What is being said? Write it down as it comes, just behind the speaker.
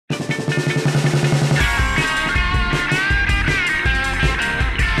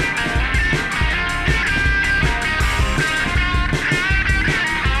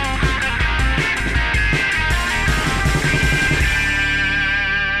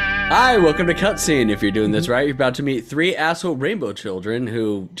Hi, welcome to Cutscene. If you're doing this right, you're about to meet three asshole rainbow children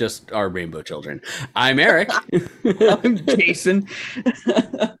who just are rainbow children. I'm Eric. I'm Jason.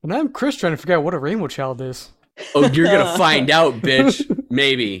 And I'm Chris trying to figure out what a rainbow child is. Oh, you're gonna find out, bitch.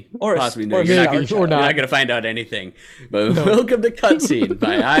 Maybe. Or Possibly. or You're not, maybe, gonna, or not. You're not gonna find out anything. But welcome to Cutscene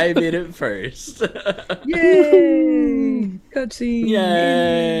by I Made It First. Yay! Cutscene.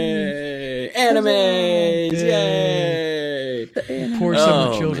 Yay! Animes! Yay. Yay! Poor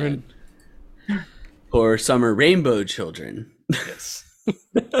summer children. Man. Poor summer rainbow children. Yes.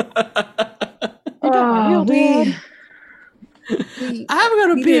 Oh, I'm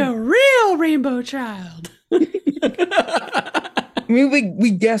gonna we be did- a real rainbow child. I mean,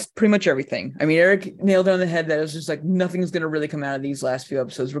 we guessed pretty much everything. I mean, Eric nailed it on the head that it was just like nothing's gonna really come out of these last few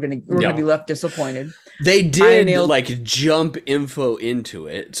episodes. We're gonna be left disappointed. They did nailed- like jump info into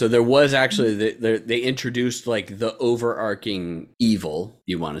it, so there was actually they introduced like the overarching evil.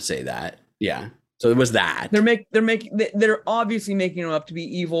 You want to say that? Yeah. So it was that. They're obviously making them up to be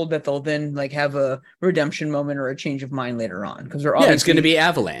evil that they'll then like have a redemption moment or a change of mind later on because they're obviously Yeah, it's going to be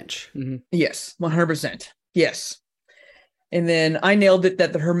Avalanche. Yes, 100%. Yes. And then I nailed it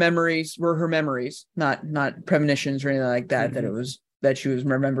that her memories were her memories, not premonitions or anything like that. That it was that she was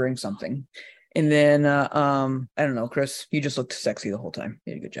remembering something. And then I don't know, Chris, you just looked sexy the whole time.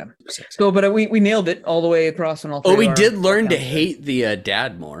 You did a good job. So, but we nailed it all the way across on all three. Oh, we of our did learn to podcasts. hate the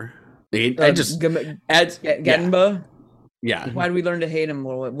dad more. I just adds Ganba. yeah. Why did we learn to hate him?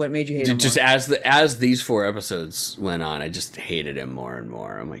 What made you hate him? Just more? as these 4 episodes went on, I just hated him more and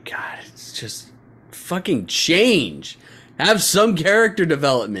more. I'm like, God, it's just fucking change. Have some character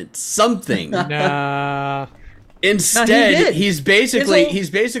development, something. Nah. Instead, No, he did. he's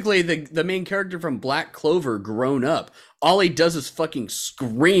basically the main character from Black Clover grown up. All he does is fucking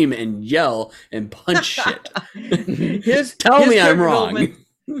scream and yell and punch shit. Tell me I'm wrong.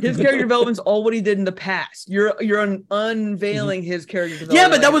 His character development's all what he did in the past. You're unveiling his character development. Yeah,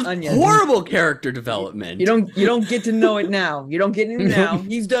 but that like was an onion. horrible character development. You don't get to know it now. You don't get it now.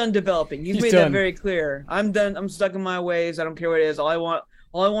 He's done developing. He's made that done. very clear. I'm done. I'm stuck in my ways. I don't care what it is. All I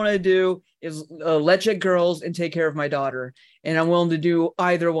want to do is let girls and take care of my daughter, and I'm willing to do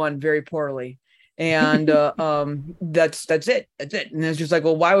either one very poorly. And that's it. That's it. And it's just like,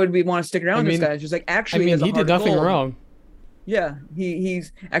 well, why would we want to stick around with this guy? It's just like actually, he has a he heart did of nothing gold. wrong. Yeah,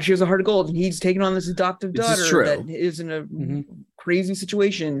 he's actually has a heart of gold, and he's taken on this adoptive This is daughter true. that is in a crazy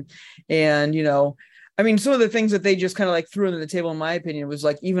situation. And I mean, some of the things that they just kind of like threw into the table, in my opinion, was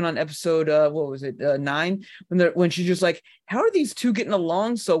like even on episode 9, when she's just like, how are these two getting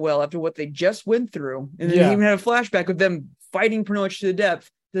along so well after what they just went through? And then they even had a flashback of them fighting pretty much to the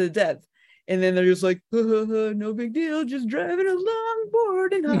death. And then they're just like, no big deal, just driving a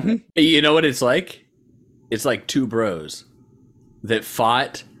longboard and high. You know what it's like? It's like 2 bros that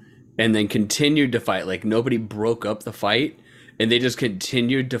fought and then continued to fight. Like nobody broke up the fight, and they just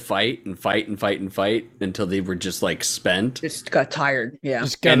continued to fight and fight and fight and fight until they were just like spent. Just got tired. Yeah.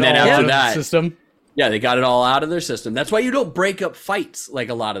 Just got And it then all after out of that- the system. Yeah, they got it all out of their system. That's why you don't break up fights like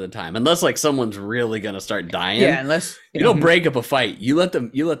a lot of the time, unless like someone's really gonna start dying. Yeah, unless You don't break up a fight. You let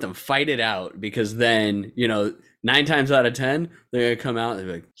them fight it out, because then 9 times out of 10 they're gonna come out and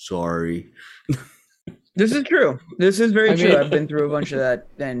they're like, sorry. This is true. This is very I true. mean- I've been through a bunch of that,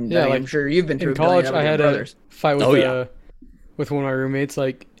 and Yeah, I'm like, sure you've been through. In a billion college, of I it had brothers. a fight with Oh, yeah. with one of my roommates.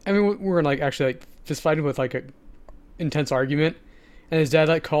 Like, I mean, we were like actually like just fighting with like a intense argument, and his dad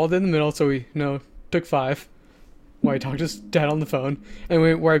like called in the middle, so we took 5 while he talked to his dad on the phone, and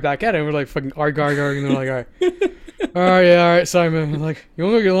we went right back at it. And we're like fucking arguing, and they're like, all right, Simon. I'm like, you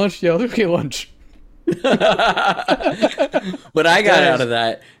want to go get lunch? Yeah, let's go get lunch. What I got out of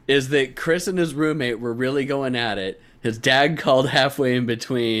that is that Chris and his roommate were really going at it. His dad called halfway in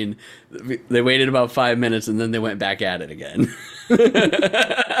between. They waited about 5 minutes, and then they went back at it again.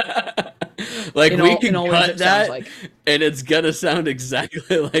 Like we can cut that, and it's gonna sound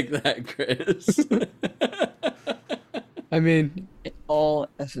exactly like that, Chris. I mean, All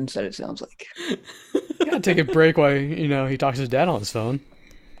essence that it sounds like. you gotta take a break while he talks to his dad on his phone.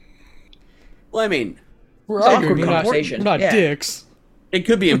 Well, I mean, We're It's arguing. awkward conversation. We're not Yeah. dicks. it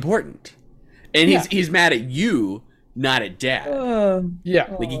could be important, and Yeah. he's mad at you, not at dad. Yeah,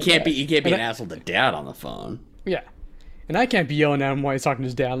 Like you can't be an And asshole to dad on the phone. yeah. And I can't be yelling at him while he's talking to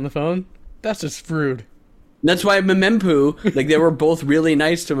his dad on the phone. That's just rude. That's why Memempu, like they were both really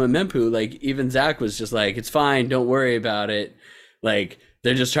nice to Memempu. Like even Zach was just like, "It's fine, don't worry about it." Like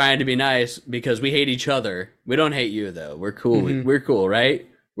they're just trying to be nice because we hate each other. We don't hate you though. We're cool. We're cool, right?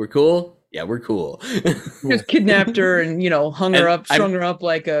 We're cool. Yeah, we're cool. Just kidnapped her and hung her And up, strung her up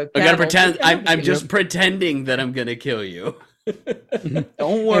like a. I gotta cattle. pretend. I'm Kidnapping. just pretending that I'm gonna kill you.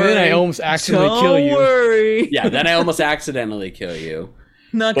 Don't worry. And then I almost accidentally kill you. Don't worry. Yeah, then I almost accidentally kill you.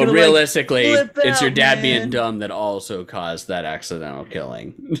 Not But gonna, realistically, flip it's your out, dad being man. dumb that also caused that accidental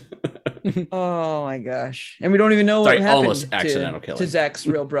killing. Oh my gosh! And we don't even know Sorry, what happened almost accidental to killing. Zach's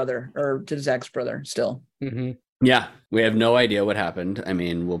real brother, or to Zach's brother. Still, Hmm. Yeah, we have no idea what happened. I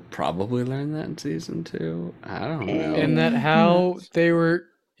mean, we'll probably learn that in season 2. I don't know. And that how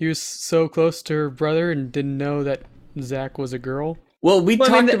he was so close to her brother and didn't know that Zach was a girl. Well, we well,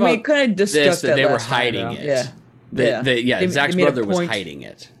 talked I mean, about we kind of this, discussed that they were last time. hiding it. Yeah, Yeah, They Zach's made a brother was point- hiding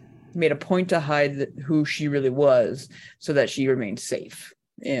it. made a point to hide who she really was, so that she remained safe.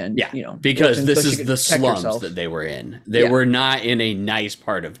 And Yeah, you know, because so this she is could the protect slums herself. that they were in. They Yeah. were not in a nice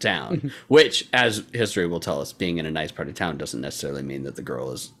part of town, which, as history will tell us, being in a nice part of town doesn't necessarily mean that the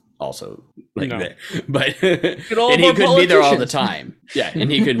girl is also like No. there. But all and he of our couldn't be there all the politicians. time. Yeah, and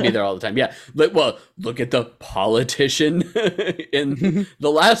he couldn't be there all the time. Yeah, well, look at the politician in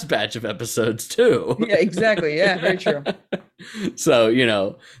the last batch of episodes too. Yeah, exactly. Yeah, very true. So, you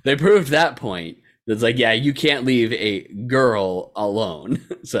know, they proved that point. It's like, yeah, you can't leave a girl alone.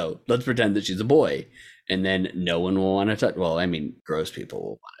 So let's pretend that she's a boy. And then no one will want to touch. Well, I mean, gross people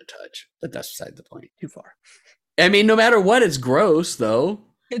will want to touch, but that's beside the point. Too far. I mean, no matter what, it's gross, though.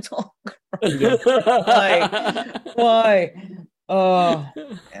 It's all why? Oh,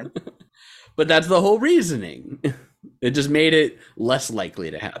 But that's the whole reasoning. It just made it less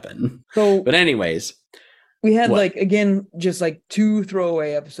likely to happen. so But anyways, we had What? like, again, just like 2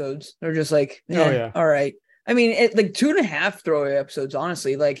 throwaway episodes. They're just like, yeah. all right. I mean, like 2.5 throwaway episodes.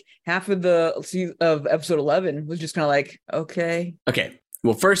 Honestly, like half of of episode 11 was just kind of like, okay, okay.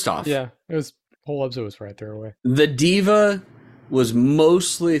 Well, first off, Yeah, it was whole episode was right there away. the diva was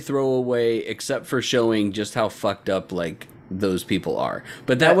mostly throwaway, except for showing just how fucked up like those people are.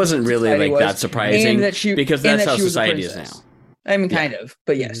 But that That wasn't really society like that was. surprising, And that she- because and that's that how she was a society is princess. now. I mean, kind of,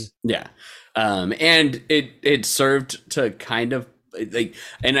 but yes, Yeah. And it served to kind of like,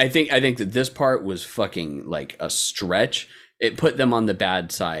 and I think that this part was fucking like a stretch. It put them on the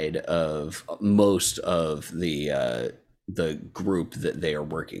bad side of most of the group that they are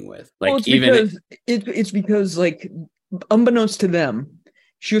working with. Like, well, it's even because it's because, like, unbeknownst to them,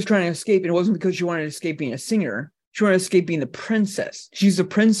 she was trying to escape, and it wasn't because she wanted to escape being a singer. She wanted to escape being the princess. She's the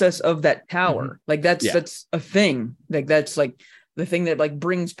princess of that tower. Like that's Yeah. that's a thing. Like that's like the thing that like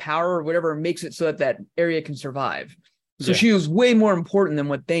brings power or whatever, makes it so that that area can survive. So Yeah. she was way more important than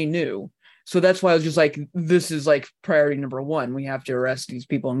what they knew. So that's why I was just like, this is like priority number 1. We have to arrest these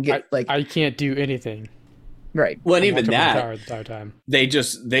people and get I can't do anything. right. well, and I even walked up that, the tower the entire time. they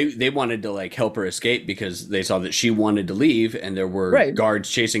just they wanted to like help her escape because they saw that she wanted to leave and there were Right. guards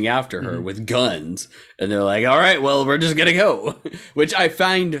chasing after her with guns, and they're like, all right, well, we're just gonna go. Which I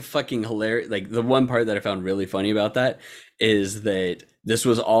find fucking hilarious. Like, the one part that I found really funny about that is that this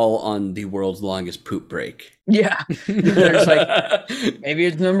was all on the world's longest poop break. Yeah. They're just like, maybe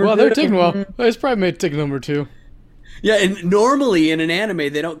it's number Well, they're 2. taking well. It's probably made take number 2. Yeah, and normally in an anime,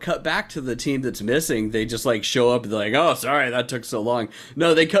 they don't cut back to the team that's missing. They just like show up and they're like, oh, sorry, that took so long.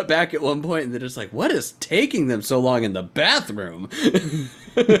 No, they cut back at one point and they're just like, what is taking them so long in the bathroom?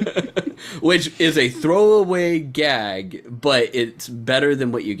 Which is a throwaway gag, but it's better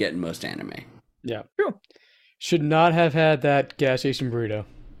than what you get in most anime. Yeah. True. Should not have had that gas station burrito.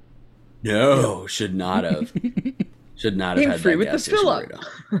 No, should not have. Should not have Came had free that with the gas station fill-up.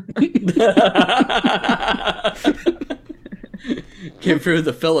 burrito. Came through with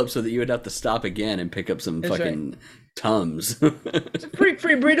the fill-up so that you would have to stop again and pick up some That's fucking Tums It's a free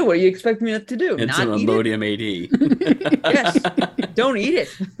burrito. What do you expect me to do? and Not some eat it? Imodium AD. Yes. Don't eat it.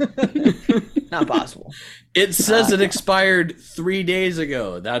 Not possible. It says it expired 3 days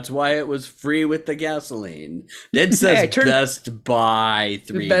ago. That's why it was free with the gasoline. It says Hey, Best Buy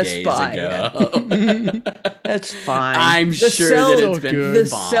 3 Best days Buy, ago. That's fine. I'm The sure sell- that So it's been good. the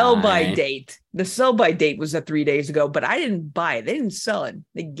fine. sell-by date. The sell-by date was 3 days ago, but I didn't buy it. They didn't sell it.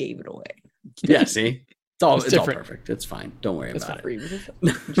 They gave it away. Yeah, see? It's all different. perfect. It's fine. Don't worry It's about it. Free with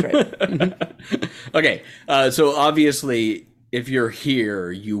the fill-up. That's right. Okay, so obviously, if you're here,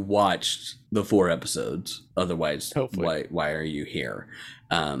 you watched the 4 episodes. Otherwise, Hopefully. why are you here?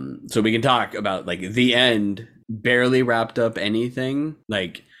 So we can talk about like the end. Barely wrapped up anything.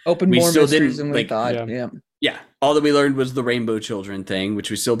 Like, Open We more still mysteries didn't, than we like- thought. Yeah. Yeah. yeah, all that we learned was the rainbow children thing,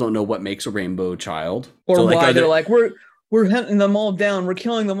 which we still don't know what makes a rainbow child. Or So, like, why are they're there- like, we're hunting them all down. We're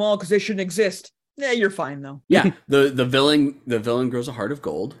killing them all because they shouldn't exist. Yeah, you're fine though. yeah, the villain grows a heart of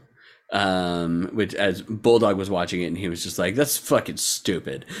gold. which as Bulldog was watching it and he was just like, that's fucking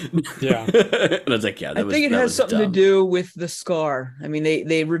stupid. Yeah. And I was like, yeah, I think it that has was something to dumb. do with the scar. I mean,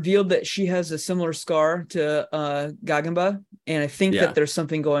 they revealed that she has a similar scar to Gagamba, and I think Yeah. that there's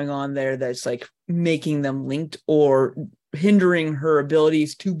something going on there that's like making them linked or hindering her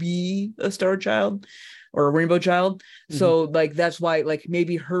abilities to be a star child or a rainbow child. So like that's why like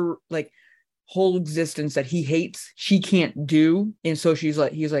maybe her like whole existence that he hates she can't do, and so he's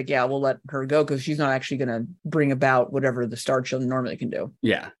like yeah, we'll let her go because she's not actually going to bring about whatever the star children normally can do.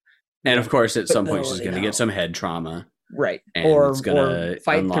 Yeah. And of course, at some point, no, she's they going to know. get some head trauma Right. and or it's going to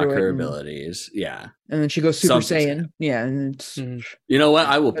fight unlock through her it abilities. Yeah. and then she goes Super Something's Saiyan. Yeah, and it's You know what?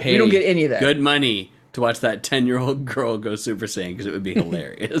 I will we pay don't get any of that. good money to watch that 10-year-old girl go Super Saiyan because it would be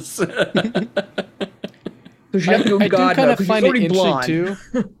hilarious. So she has to go I do God kind no, of 'cause she's find it already interesting blonde.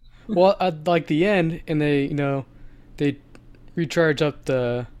 too. Well, at like the end, and they they recharge up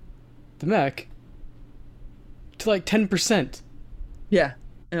the mech to like 10%. Yeah.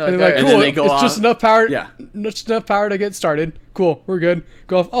 And And they're like, like, And cool, then they go it's just off- enough power. Yeah. Just enough power to get started. Cool, we're good.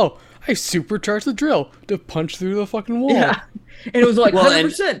 Go off. Oh, I supercharged the drill to punch through the fucking wall. yeah. And it was like Well, and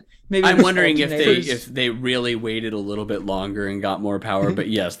 100%. Maybe I'm it was wondering if alternators. they really waited a little bit longer and got more power. But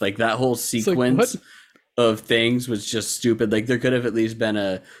yes, like that whole like, sequence what? of things was just stupid. Like there could have at least been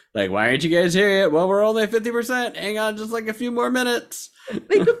a like, why aren't you guys here yet? Well, we're only at 50%. Hang on, just like a few more minutes.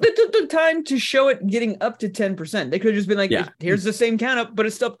 they took the time to show it getting up to 10%. They could have just been like, Yeah. here's the same count up, but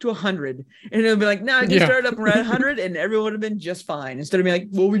it's up to 100. And it'll be like, nah, you Yeah. started up around 100 and everyone would have been just fine. Instead of being like,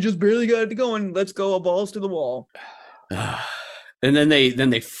 well, we just barely got it going. Let's go balls to the wall. And then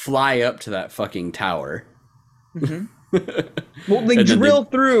they fly up to that fucking tower. Mhm. Well, they And then drill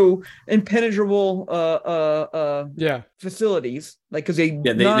through impenetrable Yeah. facilities, like because they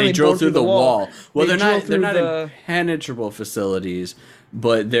Yeah, not they only drill bore through the wall. Well, they they're drill not through the- impenetrable facilities,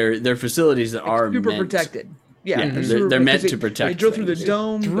 but they're facilities that are super meant, protected. Yeah, Yeah, they're they're super- meant because to They protect drill through the things.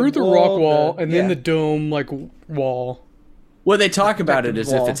 dome, Through the rock wall, and then yeah. the dome like wall. Well, they talk about it protected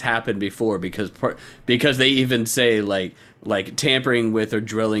as if wall. it's happened before because they even say like tampering with or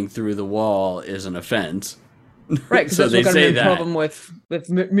drilling through the wall is an offense. Right, because So that's they what got say him in that. problem with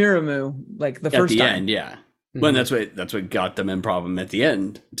Miramu, like the At first the time. end, yeah. Well, that's what got them in problem at the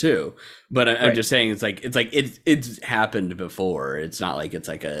end too. But I'm Right. just saying it's happened before. It's not like it's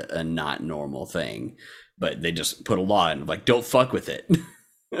like a not normal thing. But they just put a law in like don't fuck with it.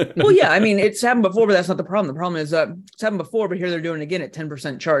 Well, yeah, I mean, it's happened before, but that's not the problem. The problem is it's happened before, but here they're doing it again at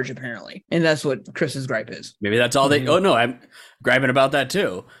 10% charge, apparently. And that's what Chris's gripe is. Maybe that's all they. Oh no, I'm griping about that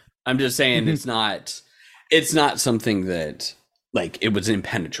too. I'm just saying it's not something that like it was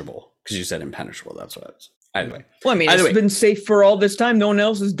impenetrable because you said impenetrable. That's what. Either way, Well, I mean, Either it's way. been safe for all this time. No one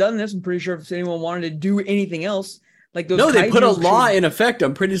else has done this. I'm pretty sure if anyone wanted to do anything else, like those. no, they put a kaiju law should- in effect.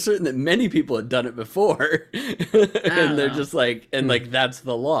 I'm pretty certain that many people had done it before, and they're know. just like, and like that's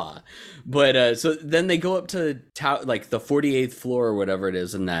the law. But so then they go up to like the 48th floor or whatever it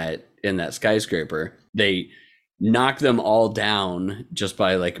is in that skyscraper. They knock them all down just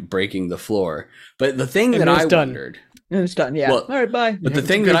by like breaking the floor. But the thing And that it's I done. wondered. And it's done. Yeah. Well, all right, bye. But the Yeah,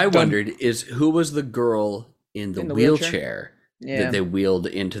 thing it's that I done. wondered is who was the girl in the, In the wheelchair, Yeah. that they wheeled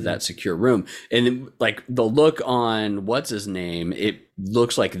into that secure room. And like the look on what's his name, it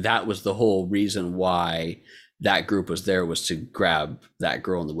looks like that was the whole reason why that group was there, was to grab that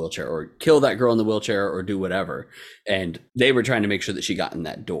girl in the wheelchair or kill that girl in the wheelchair or do whatever. And they were trying to make sure that she got in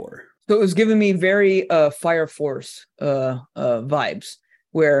that door. So it was giving me very Fire Force vibes,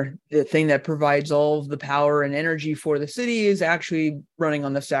 where the thing that provides all of the power and energy for the city is actually running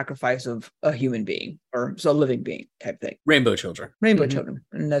on the sacrifice of a human being or a living being type thing. Rainbow Children, Rainbow Mhm. Children,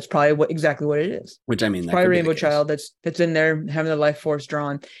 and that's probably exactly what it is. which I mean, that Probably could be the Rainbow case. Child that's in there having their life force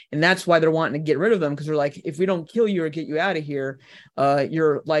drawn, and that's why they're wanting to get rid of them, because they're like, if we don't kill you or get you out of here,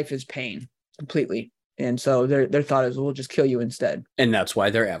 your life is pain completely. And so their thought is, we'll just kill you instead. And that's why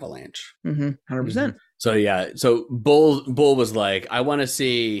they're Avalanche. 100%. So yeah, so Bull was like, I want to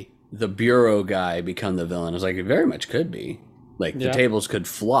see the bureau guy become the villain. I was like, it very much could be. Like the Yeah. tables could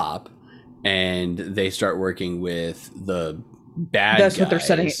flop, and they start working with the bad. That's what they're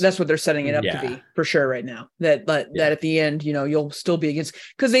setting. guys. That's what they're setting it up Yeah. to be for sure right now. That Yeah. at the end, you'll still be against,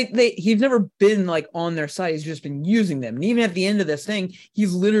 because he's never been like on their side. He's just been using them. And even at the end of this thing,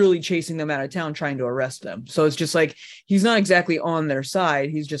 he's literally chasing them out of town, trying to arrest them. So it's just like he's not exactly on their side.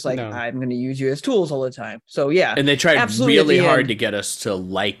 He's just like, No. I'm going to use you as tools all the time. So yeah, And they tried absolutely at really the hard end. to get us to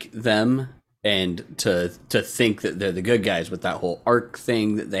like them and to think that they're the good guys with that whole arc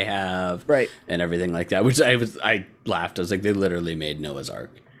thing that they have, right. and everything like that. Which I laughed. I was like, they literally made Noah's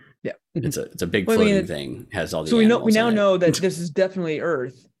Ark. Yeah. It's a big Well, I mean, floating thing. Has all the So we animals now in it. know that this is definitely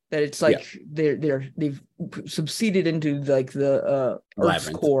Earth. that it's like they've subsided into like the Earth's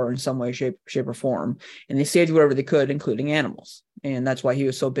Labyrinth. core in some way, shape or form, and they saved whatever they could, including animals. And that's why he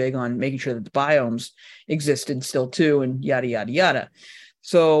was so big on making sure that the biomes existed still too, and yada yada yada.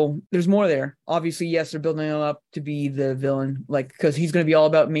 So there's more there. Obviously, yes, they're building him up to be the villain, like, because he's going to be all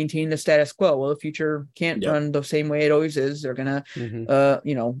about maintaining the status quo. Well, the future can't run the same way it always is. They're going to,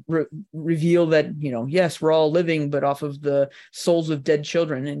 reveal that, yes, we're all living, but off of the souls of dead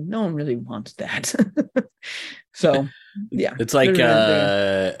children, and no one really wants that. So, yeah, it's like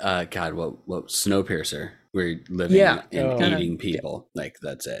God, what Snowpiercer? We're living and eating people. Like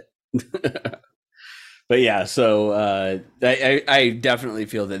that's it. But yeah, so I definitely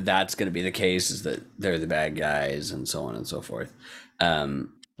feel that that's going to be the case, is that they're the bad guys and so on and so forth. Yeah,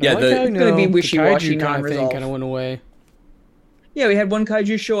 it's going to be wishy-washy, non-resolved. Kind of went away. Yeah, we had one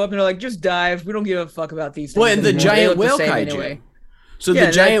kaiju show up and they're like, just dive. We don't give a fuck about these things. Well, and the giant whale kaiju. Anyway. So the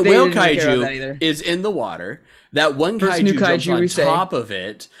giant whale kaiju is in the water. That one kaiju jumps on top of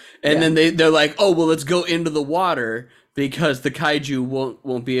it, and then they're like, oh, well, let's go into the water, because the kaiju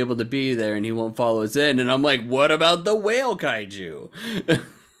won't be able to be there and he won't follow us in. And I'm like, what about the whale kaiju?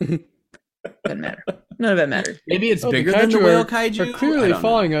 Doesn't matter. None of that matters. Maybe it's bigger than the whale kaiju. They're clearly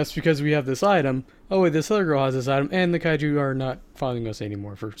following us because we have this item. Oh wait, this other girl has this item, and the kaiju are not following us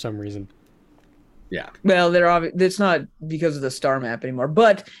anymore for some reason. Yeah. Well, it's not because of the star map anymore.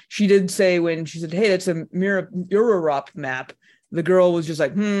 But she did say, when she said, "Hey, that's a Urarop map," the girl was just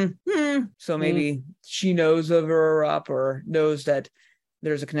like, So maybe she knows of Urarop, or knows that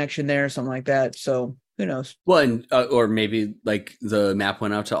there's a connection there, something like that. So who knows? Well, and, or maybe like the map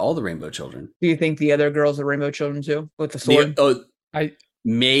went out to all the Rainbow Children. Do you think the other girls are Rainbow Children too, with the sword?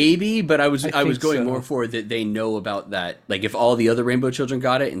 Maybe, but I was going more for that they know about that. Like, if all the other Rainbow Children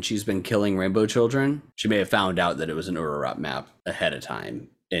got it and she's been killing Rainbow Children, she may have found out that it was an Urarop map ahead of time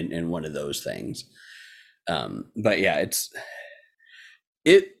in one of those things. But yeah,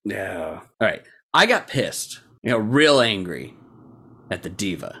 all right. I got pissed, real angry at the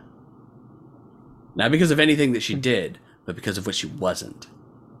diva. Not because of anything that she did, but because of what she wasn't.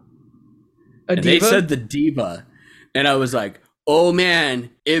 They said the diva, and I was like, oh man,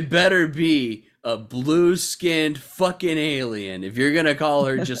 it better be a blue-skinned fucking alien if you're gonna call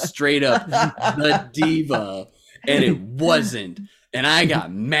her just straight up the diva. And it wasn't. And I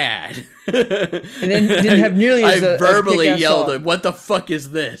got mad. And then didn't have nearly as I verbally yelled, what the fuck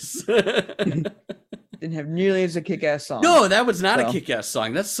is this? Didn't have nearly as a kick-ass song. No, that was not a kick-ass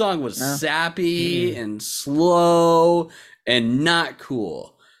song. That song was sappy and slow and not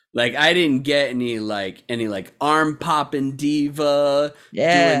cool. Like, I didn't get any arm popping diva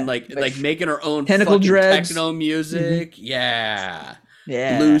doing like making her own tentacle fucking dreads, techno music. Yeah.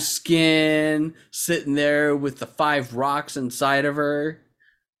 Blue skin, sitting there with the 5 rocks inside of her.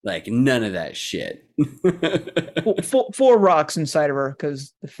 Like, none of that shit. 4 rocks inside of her,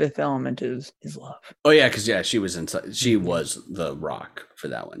 because the 5th element is love. Oh yeah, because she was inside. She was the rock for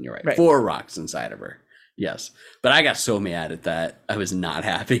that one. You're right. 4 rocks inside of her. Yes, but I got so mad at that. I was not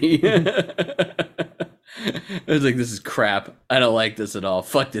happy. I was like, this is crap. I don't like this at all.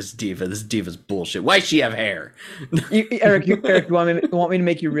 Fuck this diva. This diva's bullshit. Why does she have hair? Eric, you want me to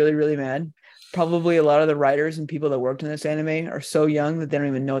make you really, really mad? Probably a lot of the writers and people that worked in this anime are so young that they don't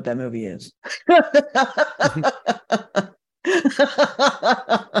even know what that movie is. I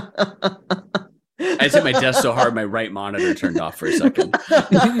just hit my desk so hard my right monitor turned off for a second.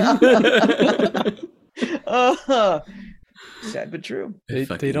 Sad but true.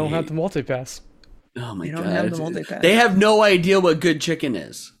 They don't have the multipass. Oh my god. They have no idea what good chicken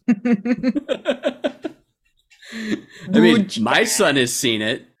is. I mean, my son has seen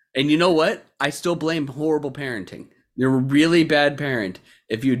it, and you know what? I still blame horrible parenting. You're a really bad parent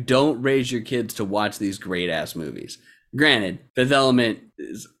if you don't raise your kids to watch these great ass movies. Granted, Fifth Element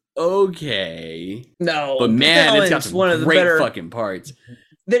is okay. No, but man, it's got some great fucking parts.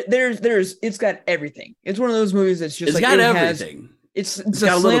 It's got everything. It's one of those movies that's just got everything. It's a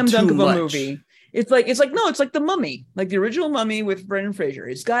slam dunk of a movie. It's like The Mummy, like the original Mummy with Brendan Fraser.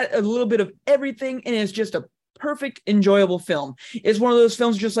 It's got a little bit of everything, and it's just a perfect, enjoyable film. It's one of those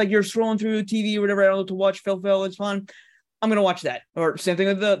films just like you're scrolling through TV or whatever, I don't know, to watch Phil, it's fun. I'm gonna watch that. Or same thing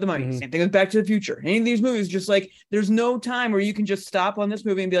with the Mummy. Mm-hmm. Same thing with Back to the Future. Any of these movies, just like there's no time where you can just stop on this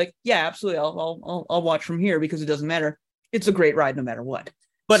movie and be like, yeah, absolutely, I'll watch from here because it doesn't matter. It's a great ride no matter what.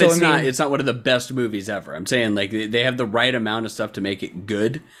 But so, it's not one of the best movies ever. I'm saying, like, they have the right amount of stuff to make it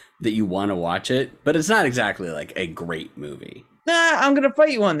good that you want to watch it, but it's not exactly like a great movie. Nah, I'm gonna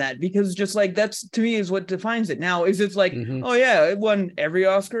fight you on that, because just like that's to me is what defines it. Now it's like, oh yeah, it won every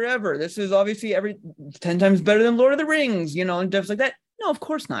Oscar ever. This is obviously every 10 times better than Lord of the Rings, and stuff like that. No, of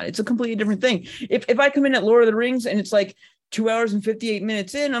course not. It's a completely different thing. If I come in at Lord of the Rings and it's like 2 hours and 58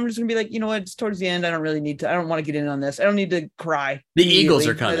 minutes in, I'm just gonna be like, you know what? It's towards the end. I don't want to get in on this. I don't need to cry. The Eagles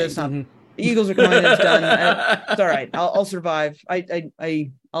are coming. That's not, the Eagles are coming. It's done. It's all right. I'll survive.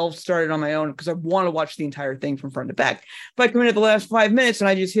 I'll start it on my own because I want to watch the entire thing from front to back. If I come in at the last 5 minutes and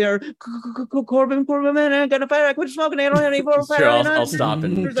I just hear Corbin, man, I got a fire. I quit smoking. I don't have any fire. Sure, I'll stop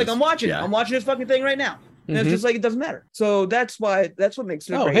and it's like I'm watching. I'm watching this fucking thing right now. And it's just like it doesn't matter. So that's what makes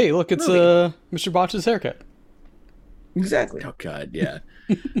it. Hey, look, it's Mr. Botch's haircut. Exactly. Oh God, yeah.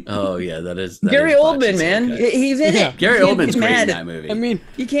 Oh yeah, that is Gary Oldman, man. He's in it. Gary Oldman's great in that movie. I mean,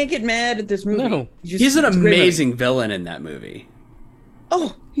 you can't get mad at this movie. No. He's an amazing villain in that movie.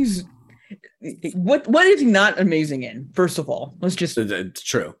 Oh, he's what is he not amazing in? First of all, let's just. It's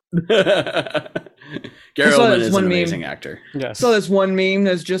true. Gary Oldman is an amazing actor. Yes. So this one meme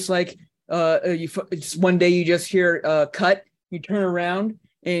that's just like, it's one day you just hear cut, you turn around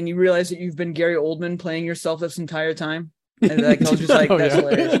and you realize that you've been Gary Oldman playing yourself this entire time. And like, I was just like, that's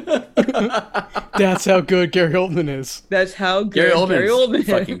hilarious. That's how good Gary Oldman is. That's how good Gary Oldman is.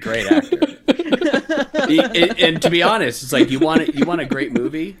 Fucking great actor. And to be honest, it's like you want a great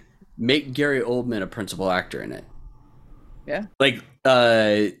movie, make Gary Oldman a principal actor in it. Yeah. Like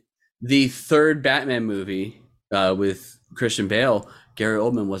the third Batman movie with Christian Bale, Gary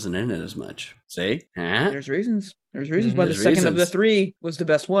Oldman wasn't in it as much. See? There's reasons. There's reasons why the second of the three was the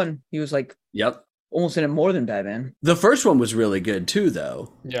best one. He was like, yep, almost in it more than Batman. The first one was really good too,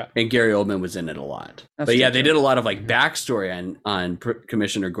 though. Yeah, and Gary Oldman was in it a lot. But yeah, they did a lot of like backstory on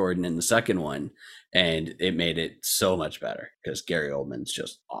Commissioner Gordon in the second one, and it made it so much better because Gary Oldman's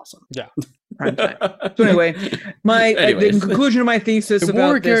just awesome. Yeah. Prime time. So anyway, the conclusion of my thesis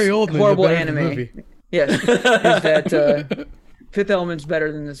about Gary this Oldman, horrible anime, yes, is that Fifth Element's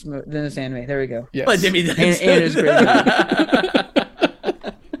better than this anime. There we go. Yes. But I mean, and it's great.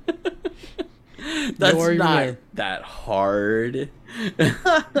 That's not that hard.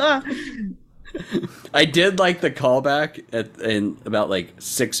 I did like the callback in about like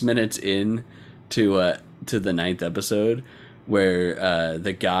 6 minutes in to the 9th episode where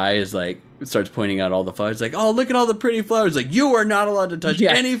the guy is like starts pointing out all the flowers, like, oh, look at all the pretty flowers. Like, you are not allowed to touch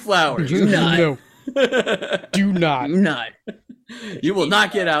any flowers. Do not. No. Do not. Do not. You will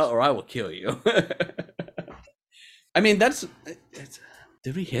not get out, or I will kill you. I mean,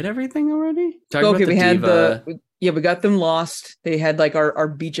 did we hit everything already? Okay, we had we got them lost. They had like our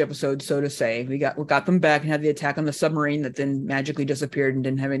beach episode, so to say. We got them back and had the attack on the submarine that then magically disappeared and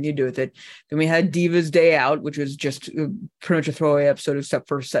didn't have anything to do with it. Then we had Diva's Day Out, which was just pretty much a throwaway episode except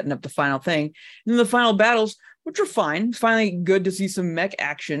for setting up the final thing. And then the final battles, which are fine. It's finally good to see some mech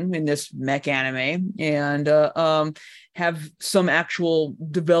action in this mech anime and have some actual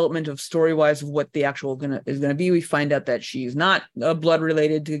development of story-wise of what the actual is gonna be. We find out that she's not blood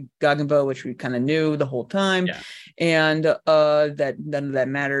related to Gagenbo, which we kind of knew the whole time, and that none of that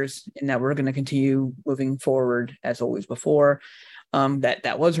matters, and that we're gonna continue moving forward as always before.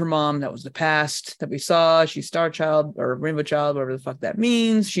 That was her mom. That was the past that we saw. She's Star Child or Rainbow Child, whatever the fuck that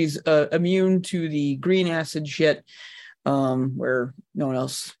means. She's immune to the green acid shit, where no one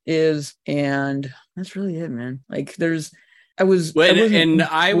else is, and that's really it, man. Like, I was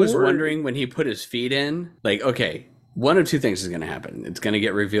wondering when he put his feet in, like, okay, one of two things is going to happen. It's going to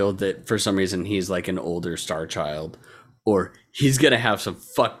get revealed that for some reason he's like an older Star Child, or he's going to have some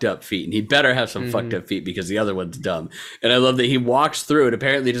fucked up feet, and he better have some fucked up feet because the other one's dumb. And I love that he walks through it,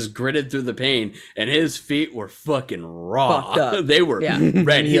 apparently just gritted through the pain, and his feet were fucking raw. They were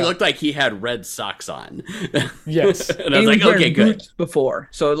red. He looked like he had red socks on. Yes. And I was like, okay, good. Before.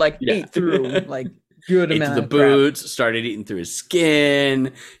 So like ate through like good amount of the boots, started eating through his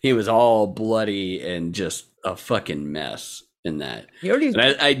skin. He was all bloody and just a fucking mess in that. And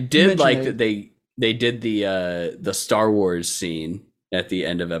I did like that they did the Star Wars scene at the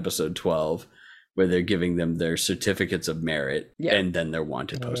end of episode 12 where they're giving them their certificates of merit and then their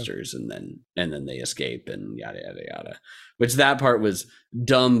wanted posters and then they escape and yada yada yada, which that part was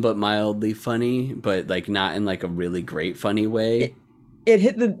dumb but mildly funny, but like not in like a really great funny way. It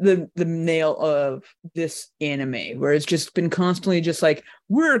hit the nail of this anime where it's just been constantly just like,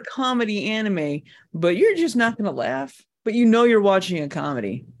 we're a comedy anime, but you're just not gonna laugh, but you know you're watching a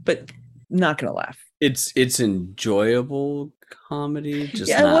comedy, but not gonna laugh. It's enjoyable comedy,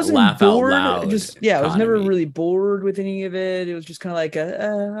 just I not wasn't laugh bored. out loud. I was never really bored with any of it. It was just kind of like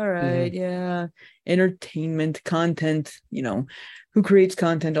all right, entertainment content. You know, who creates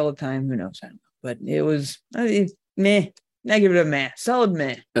content all the time? Who knows? I don't know. But it was meh. I give it a meh. Solid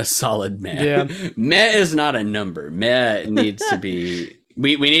meh. A solid meh. Yeah. Meh is not a number. Meh needs to be.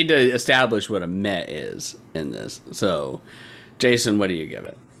 We need to establish what a meh is in this. So Jason, what do you give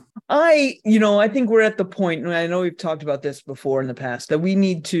it? I think we're at the point, and I know we've talked about this before in the past, that we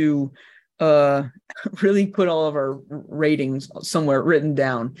need to really put all of our ratings somewhere written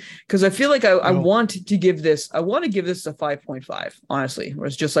down, because I feel like I want to give this a 5.5, honestly, where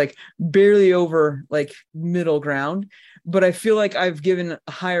it's just like barely over like middle ground. But I feel like I've given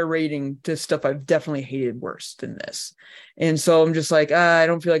a higher rating to stuff I've definitely hated worse than this. And so I'm just like, I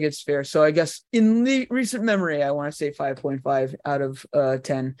don't feel like it's fair. So I guess in the recent memory, I want to say 5.5 out of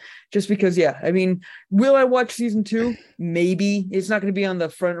 10, just because, yeah, I mean, will I watch season 2? Maybe. It's not going to be on the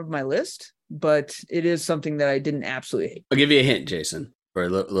front of my list, but it is something that I didn't absolutely hate. I'll give you a hint, Jason, or a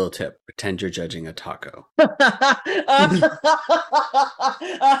little tip. Pretend you're judging a taco.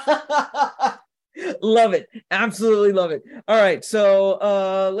 Love it. Absolutely love it. All right. So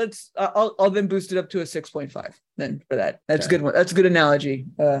I'll then boost it up to a 6.5 then for that. That's Okay. a good one. That's a good analogy.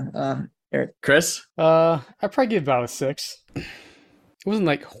 Eric. Chris? I'd probably give about a 6. It wasn't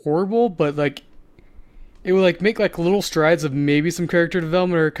like horrible, but like it would like make like little strides of maybe some character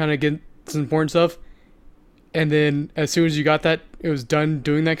development or kind of get some important stuff. And then as soon as you got that, it was done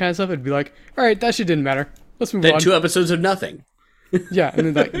doing that kind of stuff. It'd be like, all right, that shit didn't matter. Let's move Then on. 2 episodes of nothing. Yeah, and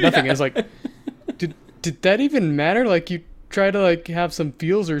then like nothing. It's like, did that even matter? Like you try to like have some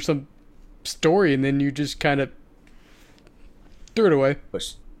feels or some story, and then you just kind of threw it away.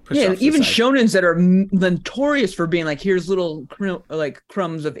 Push Yeah, off the even side. shonens that are notorious for being like, here's little like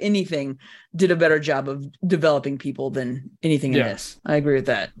crumbs of anything, did a better job of developing people than anything in Yeah. this. I agree with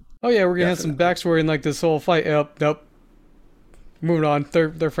that. Oh yeah, we're gonna have some backstory in like this whole fight. Nope. Moving on.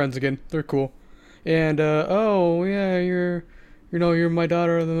 They're friends again. They're cool. And oh yeah, you're my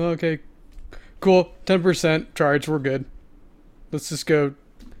daughter. Then okay, cool. 10% charge. We're good. Let's just go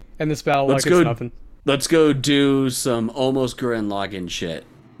end this battle Let's like go. it's nothing. Let's go do some almost Gurren Lagann shit,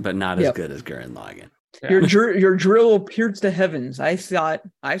 but not as Yep. good as Gurren Lagann. Yeah. Your drill will pierce the heavens. I saw it.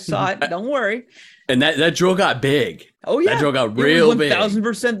 Don't worry. And that drill got big. Oh yeah, That drill got real big.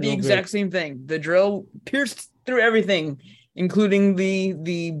 1,000% the Real exact big. same thing. The drill pierced through everything, including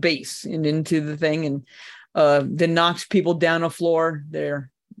the base and into the thing, and then knocks people down a floor.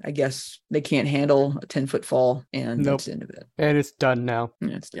 I guess they can't handle a 10-foot fall, and Nope. that's the end of it. And it's done now.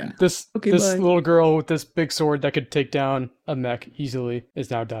 Yeah, it's done. This Okay, this bye. little girl with this big sword that could take down a mech easily is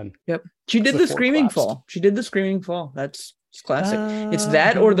now done. Yep. She did The the floor screaming collapsed. fall. She did the screaming fall. It's classic. It's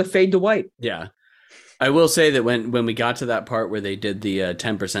that or the fade to white. Yeah. I will say that when we got to that part where they did the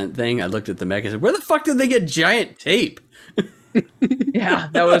 10% thing, I looked at the mech and said, where the fuck did they get giant tape? Yeah,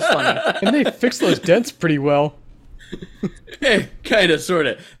 that was funny. And they fixed those dents pretty well. Kind of, sort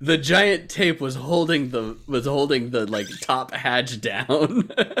of. The giant tape was holding the like top hatch down,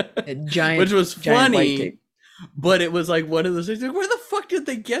 A giant, which was giant white funny. tape. But it was like one of those things. Like, where the fuck did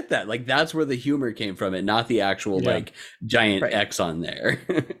they get that? Like, that's where the humor came from, it, not the actual Yeah. like giant Right. X on there.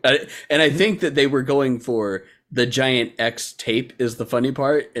 And I think that they were going for the giant X tape is the funny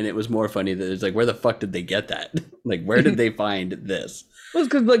part, and it was more funny that it's like, where the fuck did they get that? Like, where did they find this? It was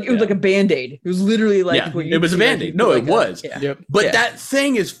because like it was Yeah. like a Band-Aid. It was literally like Yeah, what it was a see, like, Band-Aid. you No, put, it like, a- was. Yeah. Yep. But Yeah. that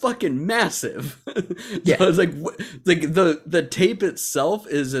thing is fucking massive. So Yeah. I was like, the tape itself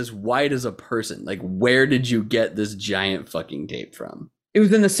is as wide as a person. Like, where did you get this giant fucking tape from? It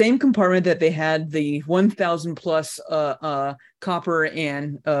was in the same compartment that they had the 1,000 plus copper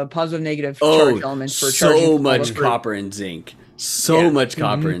and positive negative charge elements for charging so all much the fruit. copper and zinc. So Yeah. much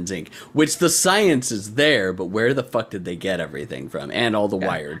copper and zinc. Which the science is there, but where the fuck did they get everything from? And all the Yeah.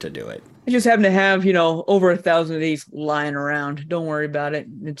 wire to do it. I just happen to have, over 1,000 of these lying around. Don't worry about it.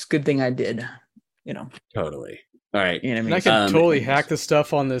 It's a good thing I did. Totally. All right. You know what I And mean? I could Um, totally hack the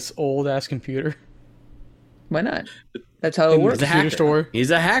stuff on this old ass computer. Why not? That's how it In works. He's a computer hacker. store.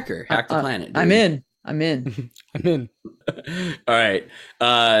 He's a hacker. Hack the planet. I'm dude. in. I'm in. I'm in. All right.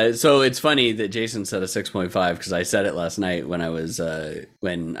 So it's funny that Jason said a 6.5 because I said it last night when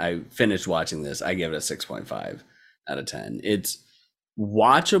I finished watching this. I gave it a 6.5 out of 10. It's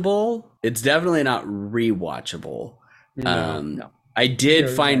watchable. It's definitely not rewatchable. no. I did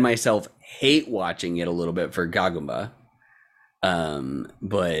Very find bad. myself hate watching it a little bit for Gagumba.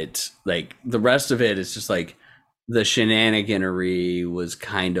 But like the rest of it is just like the shenaniganery was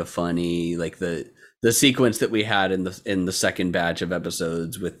kind of funny. Like the sequence that we had in the second batch of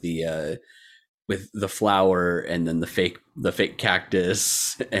episodes with the flower and then the fake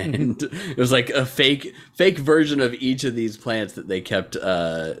cactus, and it was like a fake version of each of these plants that they kept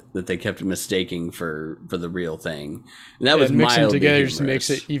mistaking for the real thing, and that was And mixing them mildly together just humorous.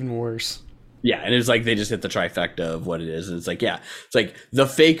 makes it even worse. Yeah, and it was like they just hit the trifecta of what it is, and it's like, yeah, it's like the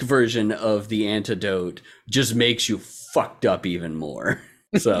fake version of the antidote just makes you fucked up even more.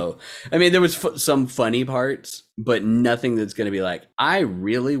 So, I mean, there was some funny parts, but nothing that's going to be like, I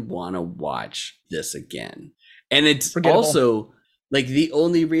really want to watch this again. And it's also like the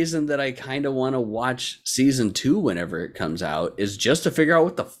only reason that I kind of want to watch season 2 whenever it comes out is just to figure out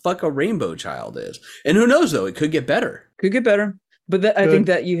what the fuck a Rainbow Child is. And who knows, though, it could get better. Could get better. But I think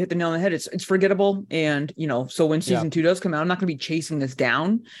that you hit the nail on the head. It's forgettable. And, so when season 2 does come out, I'm not going to be chasing this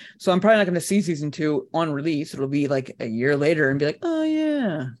down. So I'm probably not going to see season 2 on release. It'll be like a year later and be like, oh,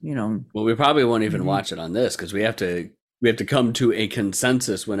 yeah, Well, we probably won't even watch it on this because we have to come to a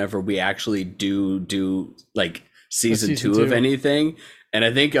consensus whenever we actually do like season 2 of anything. And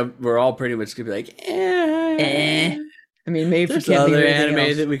I think we're all pretty much going to be like, I mean, maybe there's other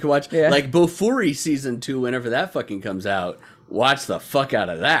anime that we could watch. Yeah. Like Bofuri season 2, whenever that fucking comes out. Watch the fuck out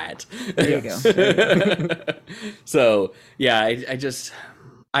of that. There you go. So yeah,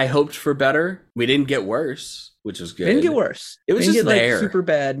 I hoped for better. We didn't get worse, which was good. Didn't get worse. It was just there. Like, super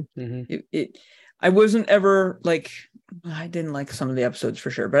bad. Mm-hmm. I wasn't ever like, I didn't like some of the episodes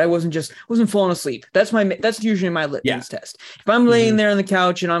for sure, but I wasn't falling asleep. That's usually my litmus test. If I'm laying there on the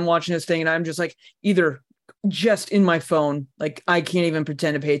couch and I'm watching this thing and I'm just like either just in my phone, like I can't even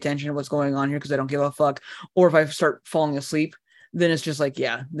pretend to pay attention to what's going on here because I don't give a fuck, or if I start falling asleep, then it's just like,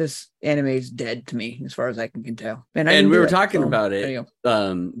 yeah, this anime is dead to me as far as I can tell. And we were talking about it,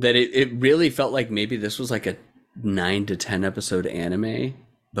 that it really felt like maybe this was like a 9 to 10 episode anime,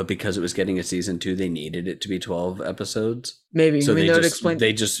 but because it was getting a season 2, they needed it to be 12 episodes. Maybe. So they would explain.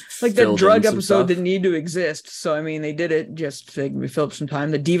 They just like the drug episode didn't need to exist. So I mean, they did it just to fill up some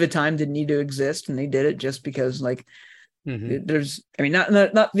time. The diva time didn't need to exist, and they did it just because like. There's, I mean,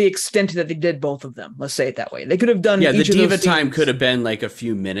 not the extent that they did both of them. Let's say it that way. They could have done. Yeah, the diva time could have been like a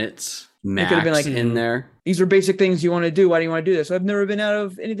few minutes max. Could have been like in there. These are basic things you want to do. Why do you want to do this? I've never been out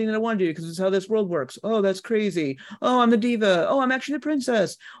of anything that I want to do because it's how this world works. Oh, that's crazy. Oh, I'm the diva. Oh, I'm actually the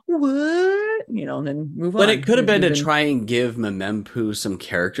princess. What? And then move on. But it could have been to try and give Memempu some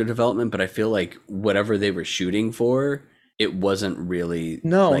character development. But I feel like whatever they were shooting for, it wasn't really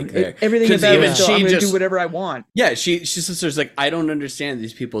there. Everything about it was I'm going to do whatever I want. Yeah, she says there's like, I don't understand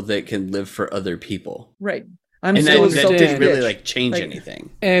these people that can live for other people. Right. That didn't really like change anything.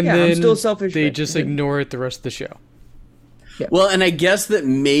 And then I'm still selfish. They just ignore it the rest of the show. Yeah. Well, and I guess that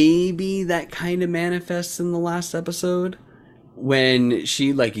maybe that kind of manifests in the last episode when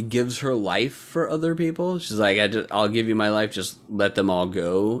she like gives her life for other people. She's like, I'll give you my life, just let them all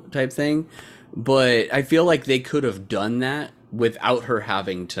go type thing. But I feel like they could have done that without her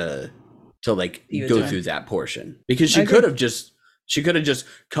having to like go through that portion, because she could have just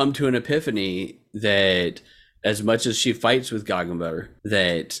come to an epiphany that as much as she fights with Gagumber,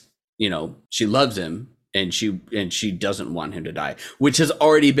 that she loves him and she doesn't want him to die, which has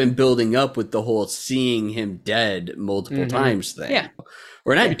already been building up with the whole seeing him dead multiple times thing. Yeah,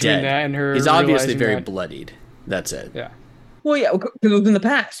 or not dead. That and her, he's obviously very bloodied. That's it. Yeah. Well, yeah, because it was in the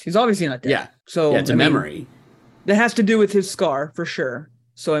past. He's obviously not dead. Yeah. So it's a memory. That has to do with his scar for sure.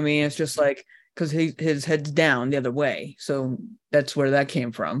 So I mean, it's just like because his head's down the other way. So that's where that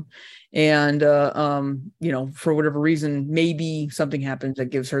came from. And for whatever reason, maybe something happens that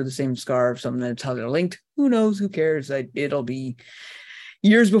gives her the same scar, something that's how they're linked. Who knows? Who cares? It'll be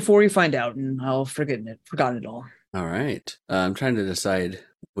years before we find out, and I'll forgotten it all. All right. I'm trying to decide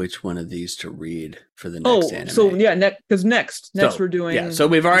which one of these to read for the next anime. So yeah, because next we're doing. Yeah, so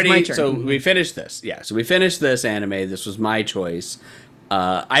we've already we finished this. Yeah, so we finished this anime. This was my choice.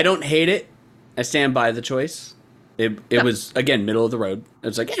 I don't hate it. I stand by the choice. It was again middle of the road. It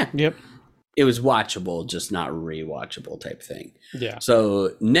was like yep. It was watchable, just not rewatchable type thing. Yeah.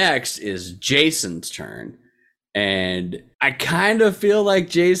 So next is Jason's turn. And I kind of feel like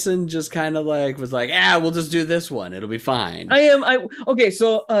Jason just kind of like was like, we'll just do this one. It'll be fine. Okay.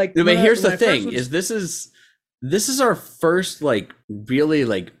 So like, but here's the thing: is this is our first like really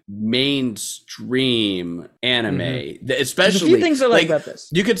like mainstream anime, especially. There's a few things I like about this.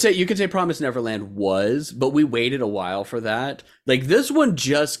 You could say Promised Neverland was, but we waited a while for that. Like this one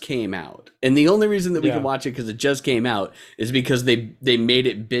just came out, and the only reason that we can watch it because it just came out is because they made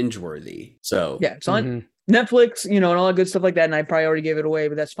it binge worthy. So yeah, it's on Netflix, and all that good stuff like that. And I probably already gave it away,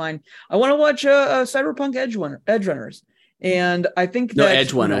 but that's fine. I want to watch Cyberpunk Edge Runners. And I think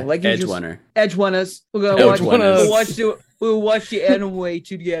Edge Runner. Edge Runners. We'll watch the anime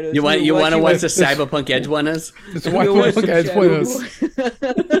together. You want to watch the Cyberpunk Edge Runners? Cyberpunk Edge Runners.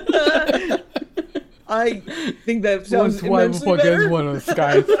 I think that sounds immensely better. Cyberpunk Edge Runners,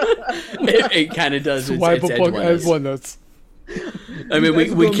 guys. It kind of does. Cyberpunk Edge Runners. I mean, we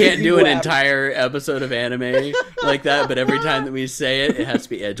Gonna can't make me do an laugh. entire episode of anime like that, but every time that we say it, it has to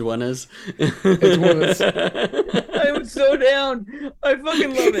be Edgewanas. I'm so down. I fucking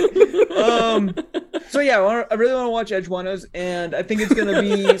love it. So yeah, I really want to watch Edgewanas, and I think it's gonna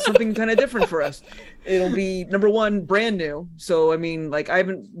be something kind of different for us. It'll be number one, brand new. So I mean, like I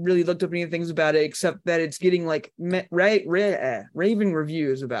haven't really looked up any things about it except that it's getting like raving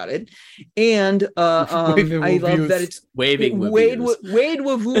reviews about it, and Raving I love reviews. that it's Waving Wade reviews. Wade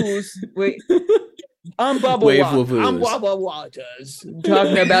Wavoos. Wait. I'm Bubba Wave Waters. I'm Wavoos. Bubba Waters.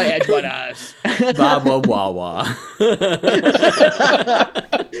 Talking about Edgewanas. Baba Wawa.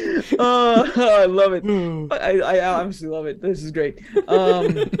 I love it. I honestly love it. This is great.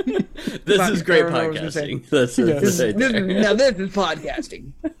 This is great I don't know what I was gonna say. podcasting. That's right there. Now this is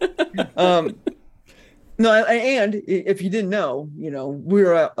podcasting. No, and if you didn't know,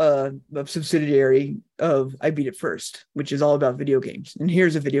 we're a subsidiary of I Beat It First, which is all about video games. And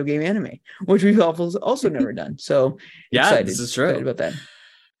here's a video game anime, which we've also never done. So Yeah, excited, this is true. excited about that.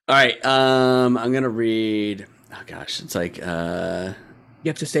 All right, I'm gonna read. Oh gosh, it's like You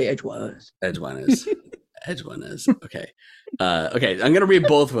have to say Edgewanas. Edgewanas. Edgewanas. Okay. Okay, I'm gonna read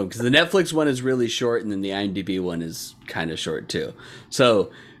both of them because the Netflix one is really short, and then the IMDb one is kind of short too. So,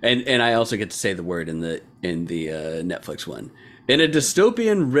 and I also get to say the word in the Netflix one. In a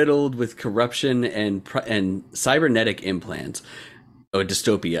dystopian riddled with corruption and cybernetic implants. Oh,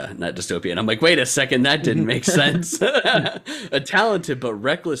 dystopia, not dystopia. And I'm like, wait a second, that didn't make sense. A talented but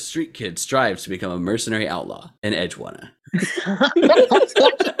reckless street kid strives to become a mercenary outlaw, an Edgewana.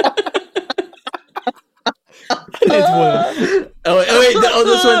 Edgewana. Oh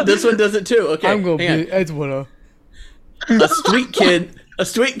wait, this one does it too. Okay, I'm gonna hang be Edgewana. on. A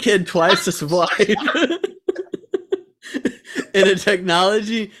street kid tries to survive in a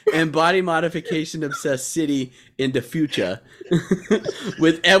technology and body modification obsessed city in the future.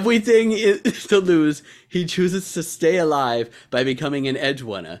 With everything to lose, he chooses to stay alive by becoming an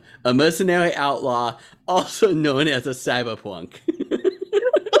Edgewana, a mercenary outlaw, also known as a cyberpunk.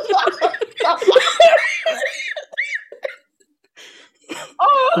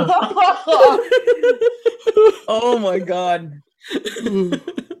 Oh my god.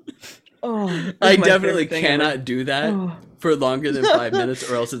 Oh, I that's my definitely favorite thing cannot do that Oh. for longer than 5 minutes,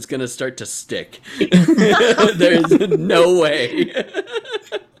 or else it's gonna start to stick. There's no way.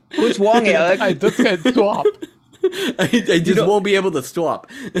 What's wrong, Alec? I just can't stop. I just don't- won't be able to stop.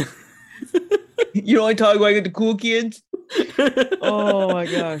 You only talk like the cool kids? Oh my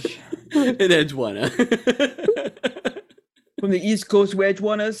gosh. An Edgewana. From the East Coast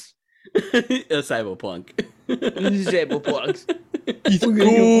Edgewanas, A cyberpunk. Cyberpunks. East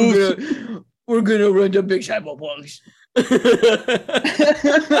We're gonna run the big Cyberpunks.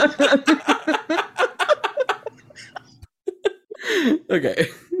 Okay.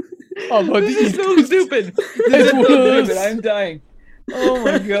 Oh, but This is these so stupid. This is so Edgewanas. stupid. I'm dying. Oh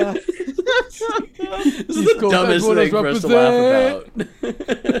my god. This is East the Coast dumbest Edgewanas thing for us to laugh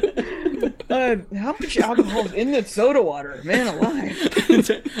about. How much alcohol is in that soda water? Man alive.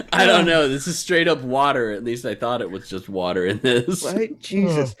 I don't know. This is straight up water. At least I thought it was just water in this. Right?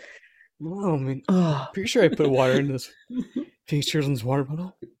 Jesus. Oh man, Oh. pretty sure I put water in this. Phoenix Children's water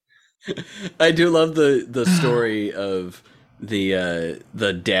bottle. I do love the story of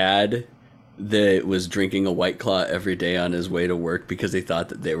the dad that was drinking a White Claw every day on his way to work because he thought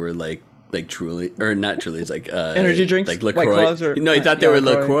that they were like Truly, or not Truly, it's like Energy drinks? like White LaCroix. Claws or- No, he thought they yeah, were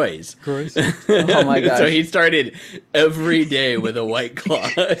LaCroix. LaCroix. Gross. Oh my gosh. So he started every day with a White Claw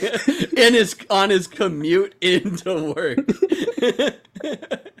in on his commute into work.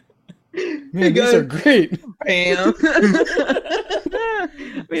 Man, these are great. Bam. I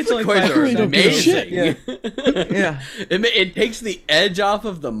mean, it's only LaCroix are 5%. Don't give a shit. amazing. Yeah. It takes the edge off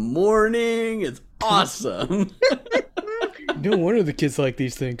of the morning. It's awesome. No wonder the kids like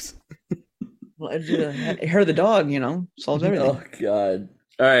these things. Well, hair of the dog, solves everything. Oh God!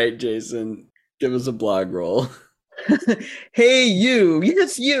 All right, Jason, give us a blog roll. Hey, you.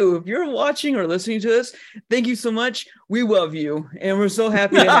 Yes, you. If you're watching or listening to this, thank you so much. We love you, and we're so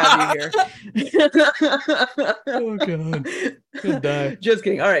happy to have you here. Oh god, gonna die. Just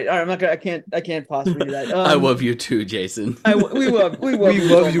kidding. All right. I'm not gonna. I can't possibly do that. I love you too, Jason. We love We you love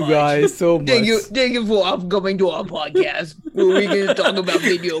so you much. guys so much. Thank you for coming to our podcast where we're going to talk about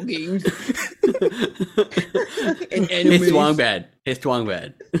video games and It's animes. Wongbad. It's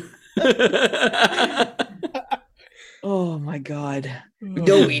Wongbad. Oh my god. Oh,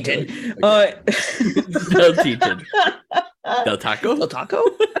 Go Eaton. Del Titan. Del Taco. El Taco?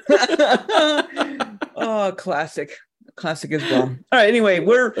 Oh, classic. Classic as well. All right. Anyway,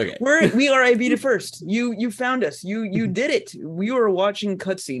 Okay. we are I Beat It First. You found us. You did it. We were watching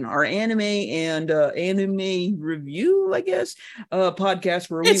Cutscene, our anime and anime review, I guess, podcast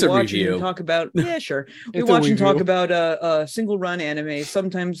where It's we a watch review. and talk about. Yeah, sure. We It's a watch and talk review. about single run anime.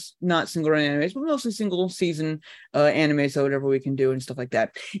 Sometimes not single run animes, but mostly single season animes. So whatever we can do and stuff like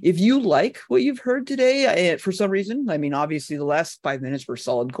that. If you like what you've heard today, for some reason, I mean, obviously the last 5 minutes were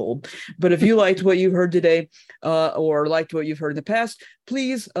solid gold, but if you liked what you heard today, or liked what you've heard in the past,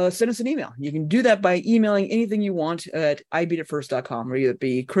 please send us an email. You can do that by emailing anything you want at ibeatitfirst.com, whether it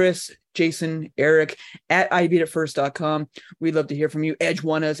be Chris, Jason, Eric at ibeatitfirst.com. We'd love to hear from you.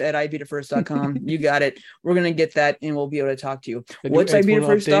 Edgeoneus at ibeatitfirst.com. You got it. We're going to get that and we'll be able to talk to you. They do What's Edge One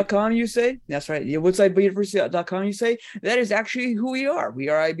ibeatitfirst.com, you say? That's right. Yeah, what's ibeatitfirst.com, you say? That is actually who we are. We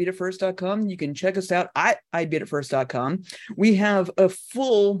are ibeatitfirst.com. You can check us out at ibeatitfirst.com. We have a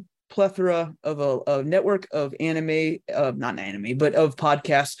full plethora of a network of not anime, but of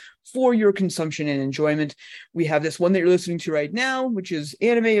podcasts for your consumption and enjoyment. We have this one that you're listening to right now, which is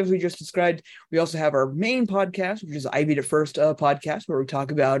anime, as we just described. We also have our main podcast, which is I Beat It First podcast, where we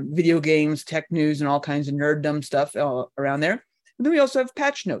talk about video games, tech news, and all kinds of nerddom stuff around there. And then we also have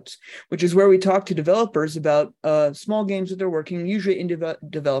Patch Notes, which is where we talk to developers about small games that they're working, usually indie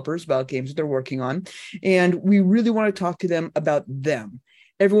developers about games that they're working on. And we really want to talk to them about them.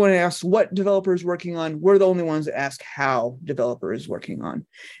 Everyone asks what developer is working on. We're the only ones that ask how developer is working on.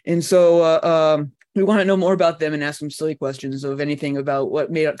 And so we want to know more about them and ask them silly questions of anything about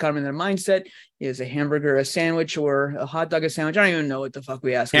what got them in their mindset. Is a hamburger a sandwich or a hot dog a sandwich? I don't even know what the fuck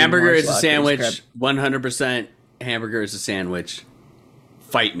we ask. Hamburger is a sandwich. 100% hamburger is a sandwich.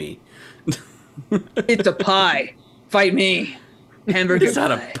 Fight me. It's a pie. Fight me. Hamburger It's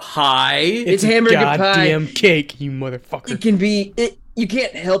not a pie. It's hamburger pie. Goddamn cake, you motherfucker. It can be it. You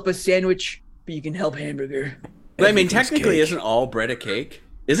can't help a sandwich, but you can help hamburger. But I mean, Everything's technically, cake. isn't all bread a cake?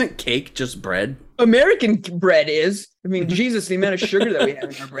 Isn't cake just bread? American bread is. I mean, Jesus, the amount of sugar that we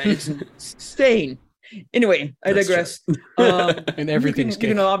have in our bread is insane. Anyway, I That's digress. And everything's you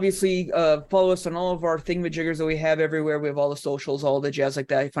can cake. obviously follow us on all of our thingamajiggers that we have everywhere. We have all the socials, all the jazz like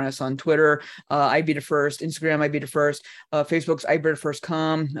that. You find us on Twitter, I Beat It First, Instagram, I Beat It First, Facebook's I Beat It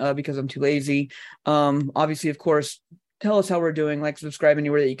First.com because I'm too lazy. Obviously, of course, tell us how we're doing, like, subscribe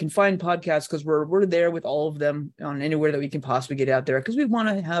anywhere that you can find podcasts, because we're there with all of them on anywhere that we can possibly get out there, because we want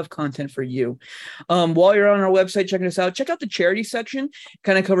to have content for you. While you're on our website checking us out, check out the charity section.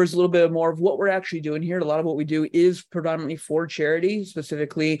 Kind of covers a little bit more of what we're actually doing here. A lot of what we do is predominantly for charity,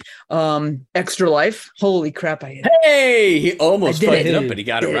 specifically Extra Life. Holy crap, I hit it. Hey, he almost I did fucked it it. up, but he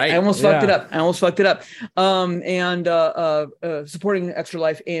got it right. I almost fucked it Yeah. up. And supporting Extra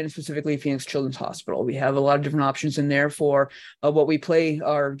Life and specifically Phoenix Children's Hospital. We have a lot of different options in there for what we play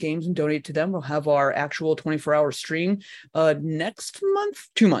our games and donate to them. We'll have our actual 24-hour stream next month,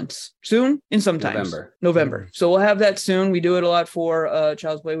 2 months, soon, in sometimes November. So we'll have that soon. We do it a lot for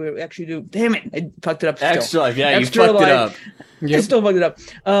Child's Play. We actually do. Damn it, I fucked it up. Still. Extra Life, yeah, Extra you fucked Life. it up. I Yep. still bugged it up.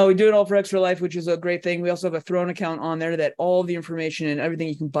 We do it all for Extra Life, which is a great thing. We also have a Throne account on there that all the information and everything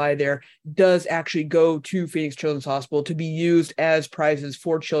you can buy there does actually go to Phoenix Children's Hospital to be used as prizes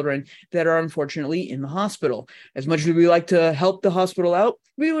for children that are unfortunately in the hospital. As much as we like to help the hospital out,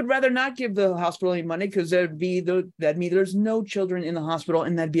 we would rather not give the hospital any money, because that'd mean there's no children in the hospital,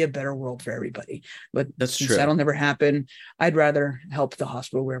 and that'd be a better world for everybody. But That's since true. that'll never happen, I'd rather help the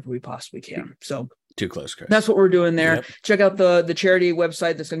hospital wherever we possibly can. So Too close, Chris. that's what we're doing there. Yep. Check out the charity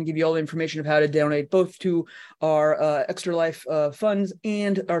website that's going to give you all the information of how to donate, both to our Extra Life funds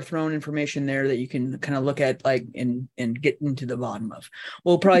and our Throne information there that you can kind of look at, like, and get into the bottom of.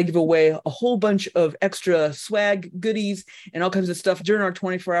 We'll probably give away a whole bunch of extra swag, goodies, and all kinds of stuff during our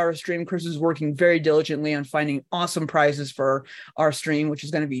 24-hour stream. Chris is working very diligently on finding awesome prizes for our stream, which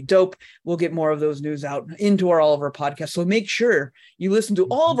is going to be dope. We'll get more of those news out into all of our podcasts. So make sure you listen to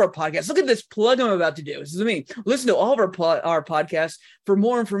all of our podcasts. Look at this plug I'm about to do. This is me. Listen to all of our podcasts for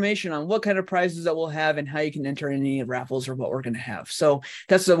more information on what kind of prizes that we'll have and how you can enter any raffles or what we're going to have. So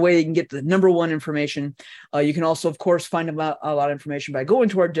that's the way you can get the number one information. You can also, of course, find a lot of information by going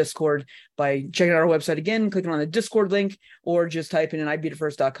to our Discord, by checking out our website again, clicking on the Discord link, or just typing in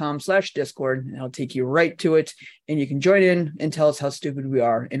ibeatitfirst.com/Discord, and it'll take you right to it. And you can join in and tell us how stupid we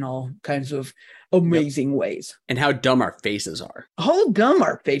are in all kinds of amazing ways. And how dumb our faces are. How dumb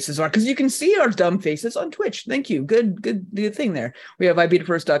our faces are, because you can see our dumb faces on Twitch. Thank you. Good thing there. We have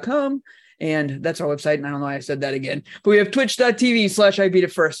ibeatitfirst.com, and that's our website. And I don't know why I said that again, but we have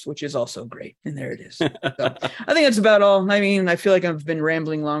twitch.tv/ibeatitfirst, which is also great. And there it is. So I think that's about all. I mean, I feel like I've been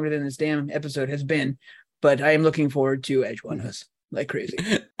rambling longer than this damn episode has been, but I am looking forward to Edgeoneus. like crazy.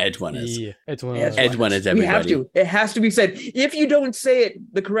 Edge one is. Yeah, it's one. Yeah, Of Edge one is We have everybody. to. It has to be said. If you don't say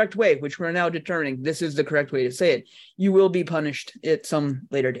it the correct way, which we're now determining this is the correct way to say it, you will be punished at some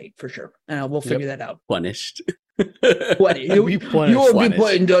later date for sure. And we'll figure that out. Punished. What you, Be you punished. will be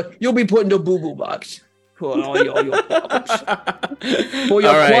Punished. you'll be put into boo boo box for all your problems. For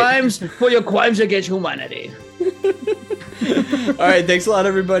your All right. crimes against humanity. All right, thanks a lot,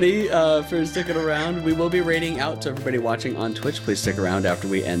 everybody, for sticking around. We will be rating out to everybody watching on Twitch. Please stick around after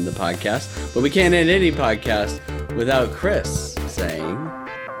we end the podcast. But we can't end any podcast without Chris saying,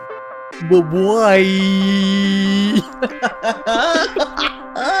 "Bye-bye."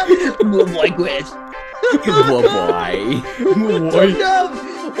 Move like this. Bye-bye. Why?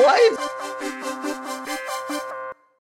 Why?